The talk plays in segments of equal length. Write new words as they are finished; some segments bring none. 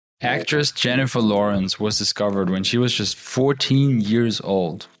Actress Jennifer Lawrence was discovered when she was just 14 years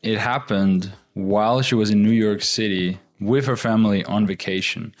old. It happened while she was in New York City with her family on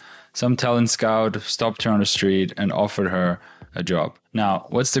vacation. Some talent scout stopped her on the street and offered her a job. Now,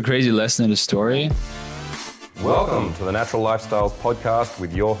 what's the crazy lesson in the story? Welcome to the Natural Lifestyles podcast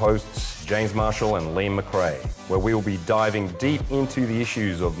with your hosts, James Marshall and Liam McRae, where we will be diving deep into the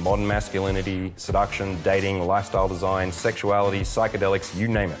issues of modern masculinity, seduction, dating, lifestyle design, sexuality, psychedelics, you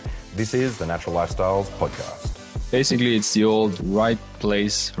name it. This is the Natural Lifestyles podcast. Basically, it's the old right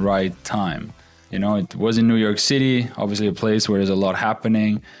place, right time. You know, it was in New York City, obviously a place where there's a lot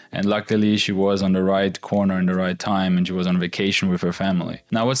happening. And luckily, she was on the right corner in the right time and she was on vacation with her family.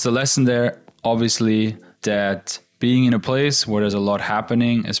 Now, what's the lesson there? Obviously, that being in a place where there's a lot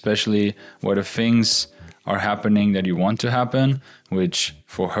happening, especially where the things are happening that you want to happen, which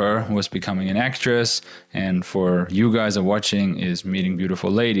for her was becoming an actress, and for you guys are watching is meeting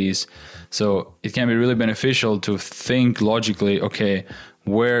beautiful ladies. So it can be really beneficial to think logically, okay,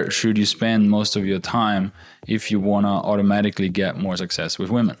 where should you spend most of your time if you want to automatically get more success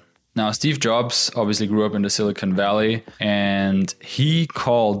with women? Now, Steve Jobs obviously grew up in the Silicon Valley, and he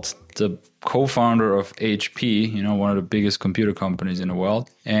called the co-founder of HP, you know, one of the biggest computer companies in the world,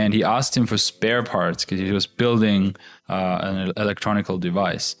 and he asked him for spare parts because he was building an electronical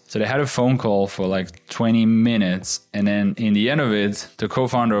device. So they had a phone call for like 20 minutes, and then in the end of it, the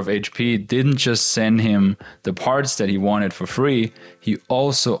co-founder of HP didn't just send him the parts that he wanted for free, he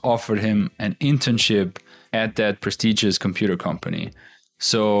also offered him an internship at that prestigious computer company.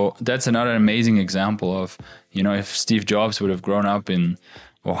 So that's another amazing example of, you know, if Steve Jobs would have grown up in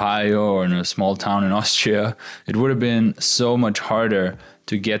Ohio or in a small town in Austria, it would have been so much harder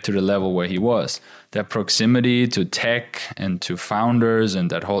to get to the level where he was. That proximity to tech and to founders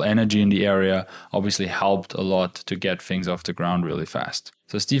and that whole energy in the area obviously helped a lot to get things off the ground really fast.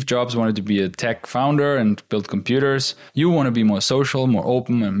 So Steve Jobs wanted to be a tech founder and build computers. You want to be more social, more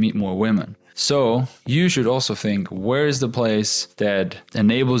open, and meet more women. So you should also think, where is the place that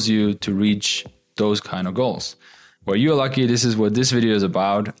enables you to reach those kind of goals? Well, you're lucky. This is what this video is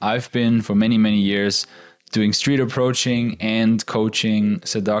about. I've been for many, many years doing street approaching and coaching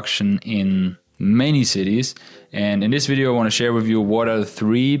seduction in many cities. And in this video, I want to share with you what are the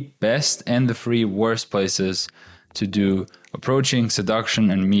 3 best and the 3 worst places to do approaching, seduction,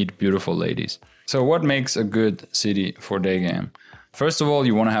 and meet beautiful ladies. So what makes a good city for day game? First of all,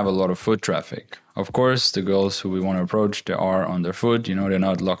 you want to have a lot of foot traffic. Of course, the girls who we want to approach, they are on their foot. You know, they're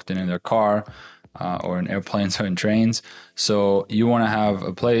not locked in their car. Or in airplanes or in trains. So you want to have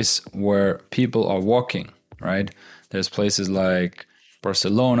a place where people are walking, right? There's places like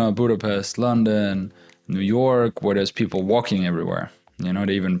Barcelona, Budapest, London, New York, where there's people walking everywhere. You know,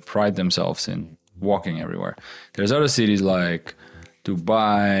 they even pride themselves in walking everywhere. There's other cities like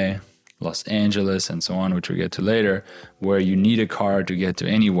Dubai, Los Angeles, and so on, which we get to later, where you need a car to get to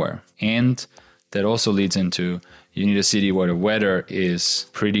anywhere. And that also leads into you need a city where the weather is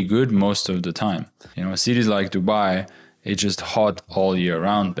pretty good most of the time. You know, cities like Dubai, it's just hot all year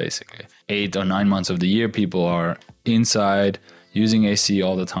round, basically. 8 or 9 months of the year, people are inside using AC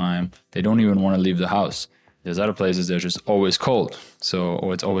all the time. They don't even want to leave the house. There's other places that are just always cold,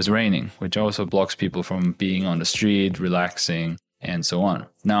 or it's always raining, which also blocks people from being on the street, relaxing, and so on.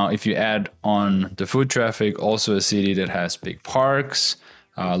 Now, if you add on the foot traffic, also a city that has big parks,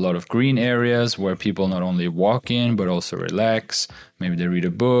 a lot of green areas where people not only walk in, but also relax. Maybe they read a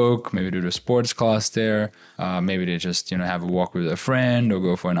book, maybe do the sports class there. Maybe they just, have a walk with a friend or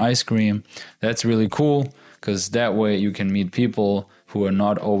go for an ice cream. That's really cool because that way you can meet people who are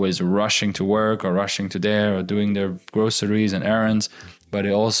not always rushing to work or rushing to there or doing their groceries and errands, but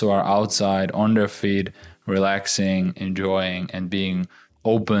they also are outside on their feet, relaxing, enjoying, and being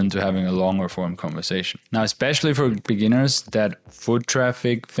open to having a longer form conversation. Now, especially for beginners, that foot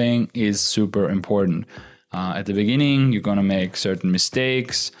traffic thing is super important. At the beginning, you're going to make certain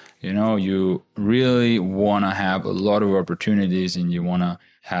mistakes. You really want to have a lot of opportunities and you want to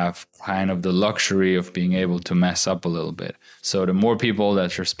have kind of the luxury of being able to mess up a little bit. So the more people that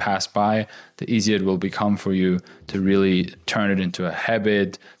just pass by, the easier it will become for you to really turn it into a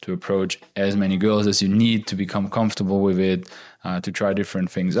habit, to approach as many girls as you need to become comfortable with it, to try different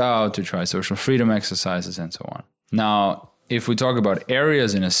things out, to try social freedom exercises and so on. Now, if we talk about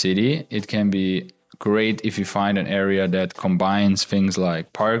areas in a city, it can be great if you find an area that combines things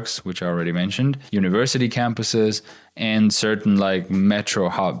like parks, which I already mentioned, university campuses, and certain like metro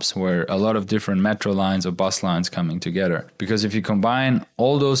hubs where a lot of different metro lines or bus lines coming together. Because if you combine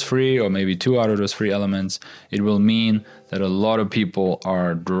all those three or maybe two out of those three elements, it will mean that a lot of people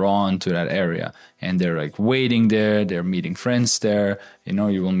are drawn to that area and they're like waiting there, they're meeting friends there. You know,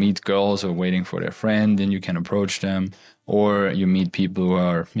 you will meet girls who are waiting for their friend and you can approach them. Or you meet people who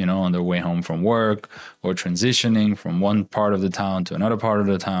are, you know, on their way home from work or transitioning from one part of the town to another part of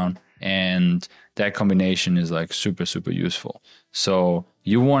the town. And that combination is like super, super useful. So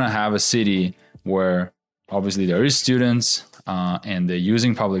you want to have a city where obviously there is students and they're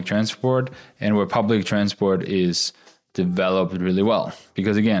using public transport, and where public transport is developed really well.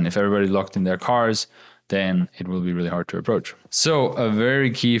 Because again, if everybody's locked in their cars, then it will be really hard to approach. So a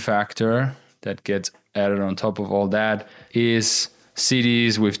very key factor that gets added on top of all that is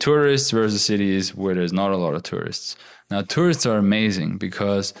cities with tourists versus cities where there's not a lot of tourists. Now, tourists are amazing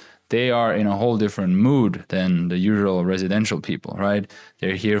because they are in a whole different mood than the usual residential people, right?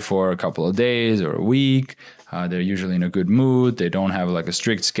 They're here for a couple of days or a week. They're usually in a good mood. They don't have like a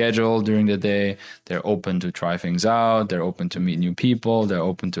strict schedule during the day. They're open to try things out. They're open to meet new people. They're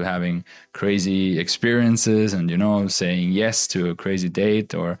open to having crazy experiences and, you know, saying yes to a crazy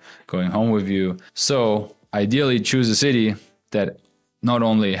date or going home with you. So ideally choose a city that not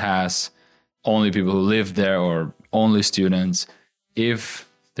only has only people who live there or only students. If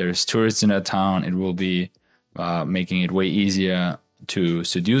there's tourists in that town, it will be making it way easier to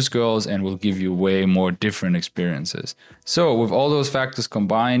seduce girls and will give you way more different experiences. So with all those factors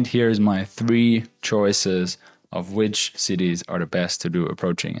combined, here's my 3 choices of which cities are the best to do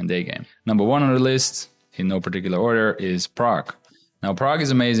approaching and day game. Number 1 on the list, in no particular order, is Prague. Now, Prague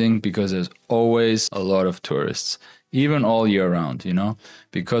is amazing because there's always a lot of tourists, even all year round, you know,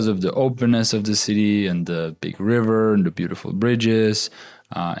 because of the openness of the city and the big river and the beautiful bridges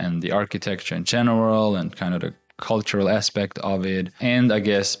and the architecture in general and kind of the cultural aspect of it. And I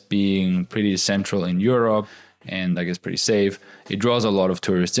guess being pretty central in Europe and I guess pretty safe, it draws a lot of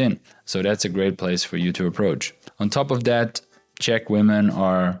tourists in. So that's a great place for you to approach. On top of that, Czech women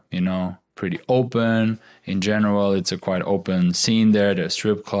are, you know, pretty open. In general, it's a quite open scene there. There's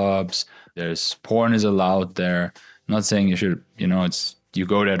strip clubs. There's porn is allowed there. I'm not saying you should, you know, it's you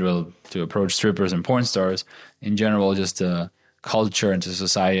go there to approach strippers and porn stars. In general, just the culture and the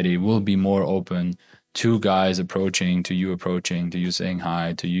society will be more open to guys approaching, to you saying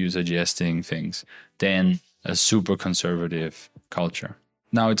hi, to you suggesting things, than a super conservative culture.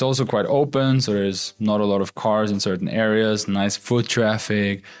 Now, it's also quite open, so there's not a lot of cars in certain areas, nice foot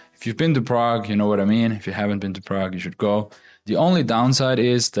traffic. If you've been to Prague, you know what I mean. If you haven't been to Prague, you should go. The only downside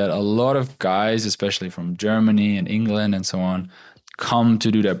is that a lot of guys, especially from Germany and England and so on, come to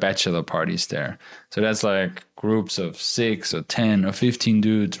do their bachelor parties there. So that's like groups of 6 or 10 or 15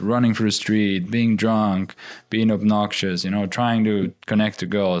 dudes running through the street, being drunk, being obnoxious, you know, trying to connect to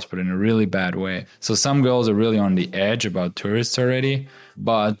girls, but in a really bad way. So some girls are really on the edge about tourists already.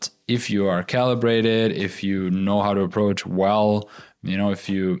 But if you are calibrated, if you know how to approach well, you know, if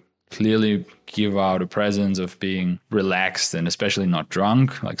you clearly give out a presence of being relaxed and especially not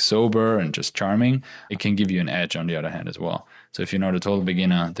drunk, like sober and just charming, it can give you an edge on the other hand as well. So if you're not a total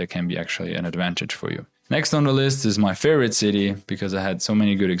beginner, that can be actually an advantage for you. Next on the list is my favorite city because I had so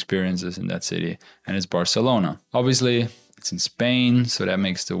many good experiences in that city, and it's Barcelona. Obviously, it's in Spain, so that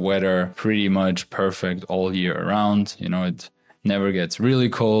makes the weather pretty much perfect all year around. You know, it never gets really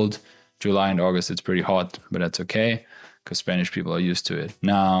cold. July and August, it's pretty hot, but that's okay because Spanish people are used to it.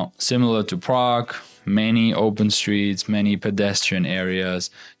 Now, similar to Prague, many open streets, many pedestrian areas,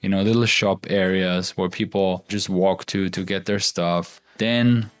 you know, little shop areas where people just walk to get their stuff.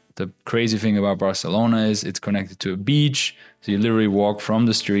 Then the crazy thing about Barcelona is it's connected to a beach. So you literally walk from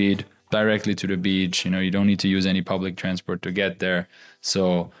the street directly to the beach. You know, you don't need to use any public transport to get there.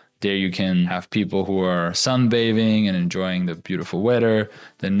 So there you can have people who are sunbathing and enjoying the beautiful weather.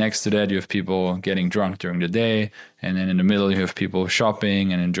 Then next to that, you have people getting drunk during the day. And then in the middle, you have people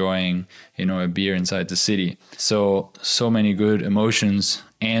shopping and enjoying, you know, a beer inside the city. So many good emotions.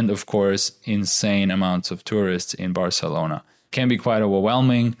 And of course, insane amounts of tourists in Barcelona. Can be quite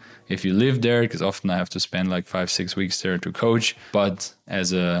overwhelming if you live there, because often I have to spend like 5-6 weeks there to coach. But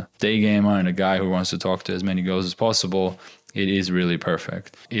as a day gamer and a guy who wants to talk to as many girls as possible, it is really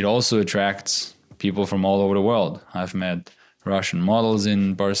perfect. It also attracts people from all over the world. I've met Russian models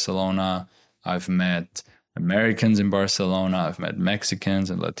in Barcelona. I've met Americans in Barcelona. I've met Mexicans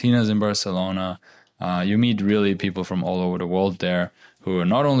and Latinas in Barcelona. You meet really people from all over the world there who are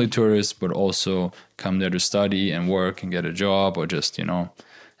not only tourists, but also come there to study and work and get a job or just, you know,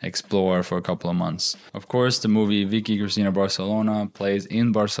 explore for a couple of months. Of course, the movie Vicky Cristina Barcelona plays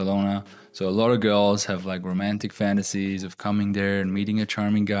in Barcelona. So a lot of girls have like romantic fantasies of coming there and meeting a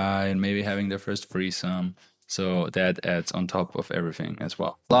charming guy and maybe having their first threesome. So that adds on top of everything as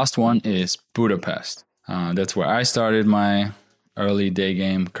well. Last one is Budapest. That's where I started my early day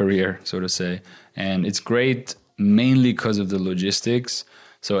game career, so to say. And it's great mainly because of the logistics.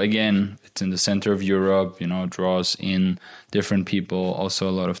 So again, it's in the center of Europe, draws in different people, also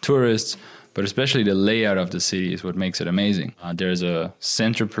a lot of tourists, but especially the layout of the city is what makes it amazing. There's a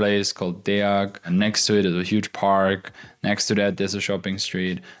center place called Deák, and next to it is a huge park. Next to that, there's a shopping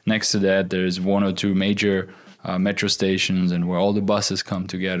street. Next to that, there's one or two major metro stations and where all the buses come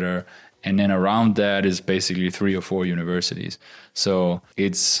together. And then around that is basically 3 or 4 universities. So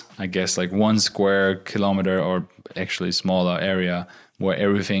it's, I guess, like 1 square kilometer or actually smaller area where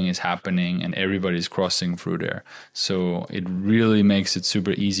everything is happening and everybody's crossing through there. So it really makes it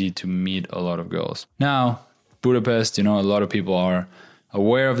super easy to meet a lot of girls. Now, Budapest, a lot of people are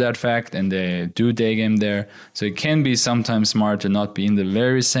aware of that fact and they do day game there. So it can be sometimes smart to not be in the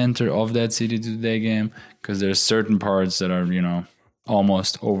very center of that city to day game, because there's certain parts that are,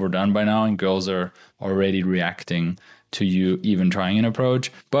 almost overdone by now and girls are already reacting to you even trying an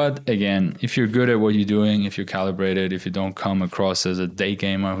approach. But again, if you're good at what you're doing, if you're calibrated, if you don't come across as a day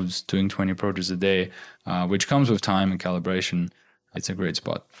gamer who's doing 20 approaches a day, which comes with time and calibration, it's a great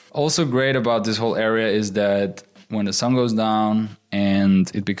spot. Also great about this whole area is that when the sun goes down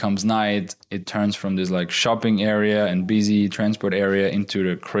and it becomes night, it turns from this like shopping area and busy transport area into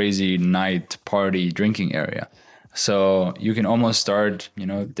the crazy night party drinking area. So you can almost start,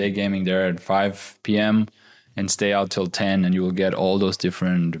 day gaming there at 5 p.m. and stay out till 10, and you will get all those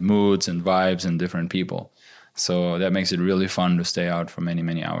different moods and vibes and different people. So that makes it really fun to stay out for many,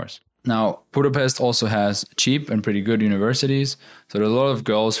 many hours. Now, Budapest also has cheap and pretty good universities. So there are a lot of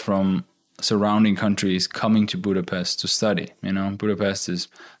girls from surrounding countries coming to Budapest to study. Budapest is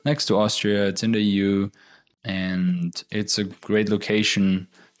next to Austria, it's in the EU, and it's a great location.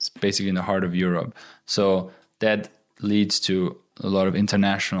 It's basically in the heart of Europe. So that leads to a lot of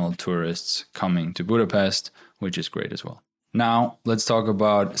international tourists coming to Budapest, which is great as well. Now, let's talk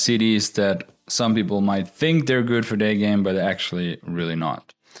about cities that some people might think they're good for day game, but actually really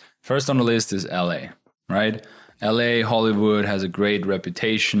not. First on the list is LA, right? LA, Hollywood has a great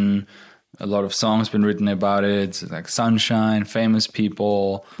reputation. A lot of songs been written about it. It's like Sunshine, famous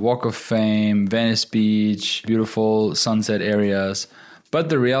people, Walk of Fame, Venice Beach, beautiful sunset areas. But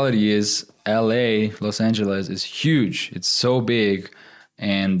the reality is LA, Los Angeles, is huge. It's so big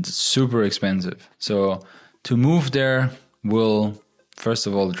and super expensive. So to move there will, first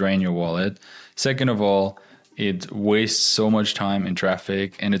of all, drain your wallet. Second of all, it wastes so much time in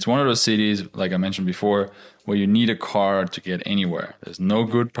traffic. And it's one of those cities, like I mentioned before, where you need a car to get anywhere. There's no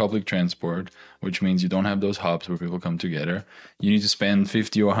good public transport, which means you don't have those hubs where people come together. You need to spend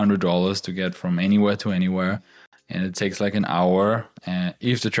 $50 or $100 to get from anywhere to anywhere. And it takes like an hour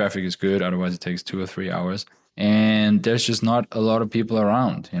if the traffic is good. Otherwise, it takes 2 or 3 hours. And there's just not a lot of people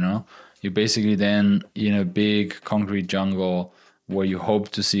around, You're basically then in a big concrete jungle where you hope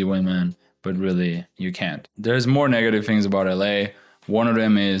to see women, but really you can't. There's more negative things about LA. One of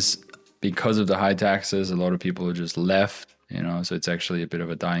them is because of the high taxes, a lot of people just left, so it's actually a bit of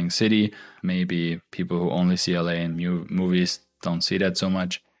a dying city. Maybe people who only see LA in movies don't see that so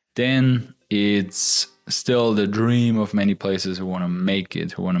much. Then it's still the dream of many places who want to make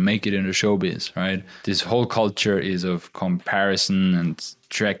it in the showbiz, right? This whole culture is of comparison and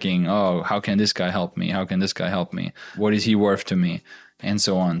tracking. Oh, how can this guy help me? How can this guy help me? What is he worth to me? And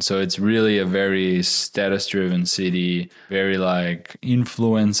so on. So it's really a very status-driven city, very like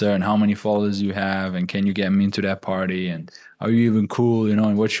influencer and how many followers you have and can you get me into that party and are you even cool,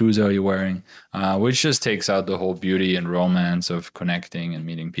 and what shoes are you wearing? Which just takes out the whole beauty and romance of connecting and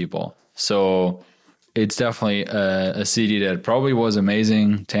meeting people. So it's definitely a city that probably was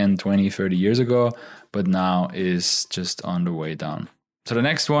amazing 10, 20, 30 years ago, but now is just on the way down. So the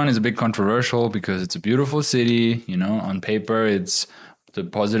next one is a bit controversial because it's a beautiful city, on paper it's the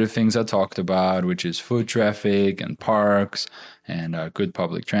positive things I talked about, which is foot traffic and parks and good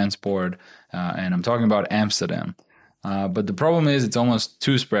public transport. And I'm talking about Amsterdam. But the problem is it's almost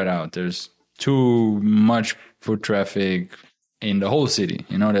too spread out. There's too much foot traffic in the whole city.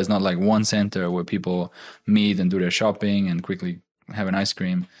 There's not like one center where people meet and do their shopping and quickly have an ice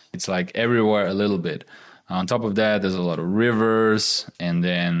cream. It's like everywhere a little bit. On top of that, there's a lot of rivers, and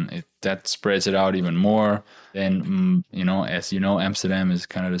then that spreads it out even more. Then, as you know, Amsterdam is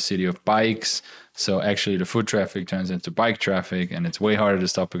kind of the city of bikes. So actually the foot traffic turns into bike traffic, and it's way harder to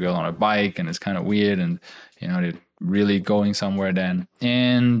stop a girl on a bike, and it's kind of weird, and, they're really going somewhere then.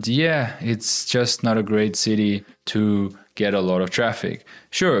 And yeah, it's just not a great city to get a lot of traffic.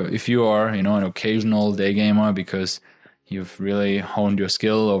 Sure, if you are, an occasional day gamer because you've really honed your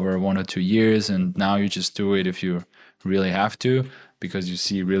skill over 1 or 2 years, and now you just do it if you really have to because you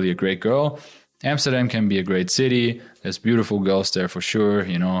see really a great girl. Amsterdam can be a great city. There's beautiful girls there for sure.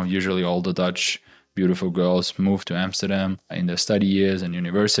 Usually all the Dutch beautiful girls move to Amsterdam in their study years and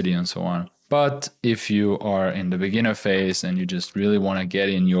university and so on. But if you are in the beginner phase and you just really want to get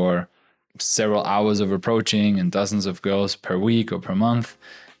in your several hours of approaching and dozens of girls per week or per month,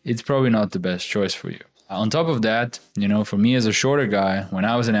 it's probably not the best choice for you. On top of that, for me as a shorter guy, when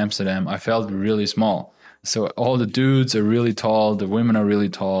I was in Amsterdam, I felt really small. So all the dudes are really tall, the women are really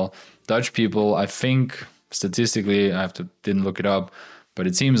tall. Dutch people, I think statistically, didn't look it up, but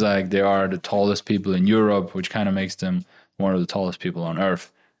it seems like they are the tallest people in Europe, which kind of makes them one of the tallest people on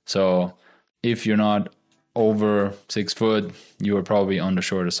earth. So if you're not over 6 foot, you are probably on the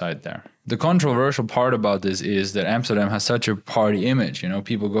shorter side there. The controversial part about this is that Amsterdam has such a party image.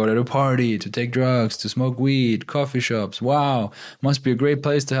 People go there to party, to take drugs, to smoke weed, coffee shops. Wow, must be a great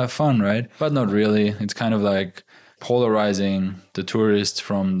place to have fun, right? But not really. It's kind of like polarizing the tourists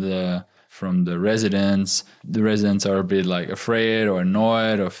from the residents. The residents are a bit like afraid or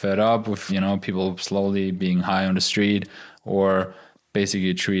annoyed or fed up with, people slowly being high on the street or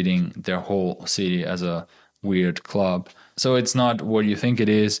basically treating their whole city as a weird club. So it's not what you think it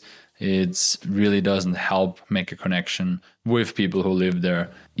is. It really doesn't help make a connection with people who live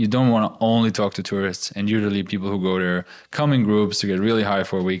there. You don't want to only talk to tourists, and usually people who go there come in groups to get really high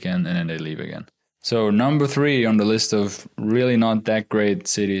for a weekend and then they leave again. So number 3 on the list of really not that great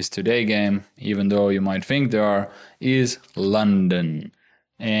cities to day game, even though you might think there are, is London.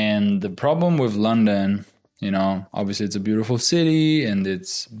 And the problem with London, obviously it's a beautiful city and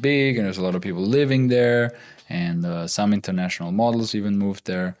it's big and there's a lot of people living there, and some international models even moved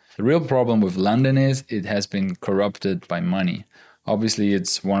there. The real problem with London is it has been corrupted by money. Obviously,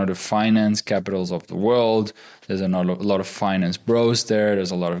 it's one of the finance capitals of the world. There's a lot of finance bros there.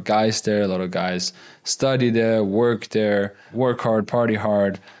 There's a lot of guys there. A lot of guys study there, work hard, party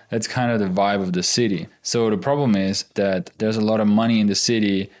hard. That's kind of the vibe of the city. So the problem is that there's a lot of money in the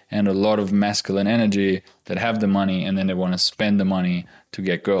city and a lot of masculine energy that have the money, and then they want to spend the money to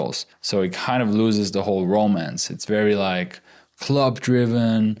get girls. So it kind of loses the whole romance. It's very like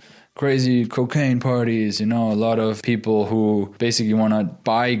club-driven, crazy cocaine parties, a lot of people who basically want to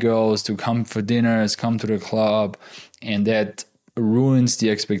buy girls to come for dinners, come to the club, and that ruins the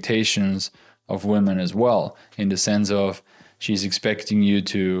expectations of women as well, in the sense of she's expecting you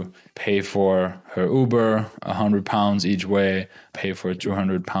to pay for her Uber, £100 each way, pay for a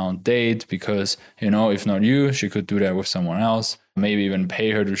 £200 date, because, if not you, she could do that with someone else. Maybe even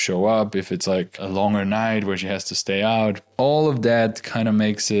pay her to show up if it's like a longer night where she has to stay out. All of that kind of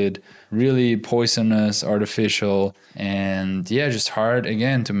makes it really poisonous, artificial, and just hard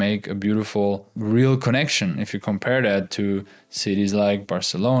again to make a beautiful, real connection. If you compare that to cities like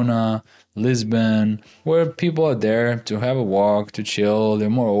Barcelona, Lisbon, where people are there to have a walk, to chill, they're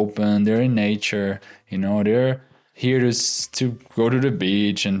more open, they're in nature, they're here to go to the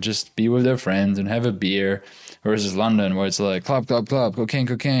beach and just be with their friends and have a beer. Versus London, where it's like club,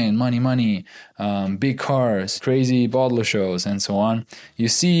 cocaine, money, big cars, crazy bottle shows, and so on. You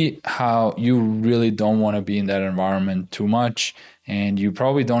see how you really don't want to be in that environment too much, and you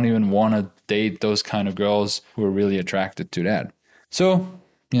probably don't even want to date those kind of girls who are really attracted to that. So,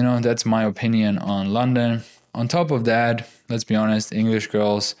 that's my opinion on London. On top of that, let's be honest, English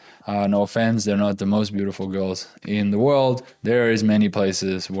girls, no offense, they're not the most beautiful girls in the world. There is many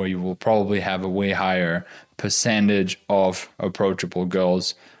places where you will probably have a way higher percentage of approachable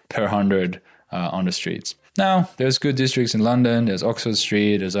girls per 100 on the streets. Now, there's good districts in London. There's Oxford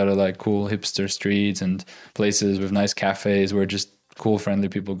Street. There's other like cool hipster streets and places with nice cafes where just cool, friendly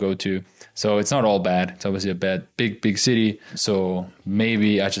people go to. So it's not all bad. It's obviously a big city. So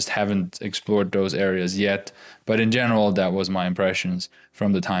maybe I just haven't explored those areas yet. But in general, that was my impressions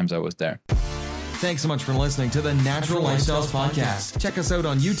from the times I was there. Thanks so much for listening to the Natural Lifestyles Podcast. Check us out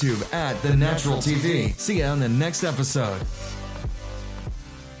on YouTube at The Natural TV. See you on the next episode.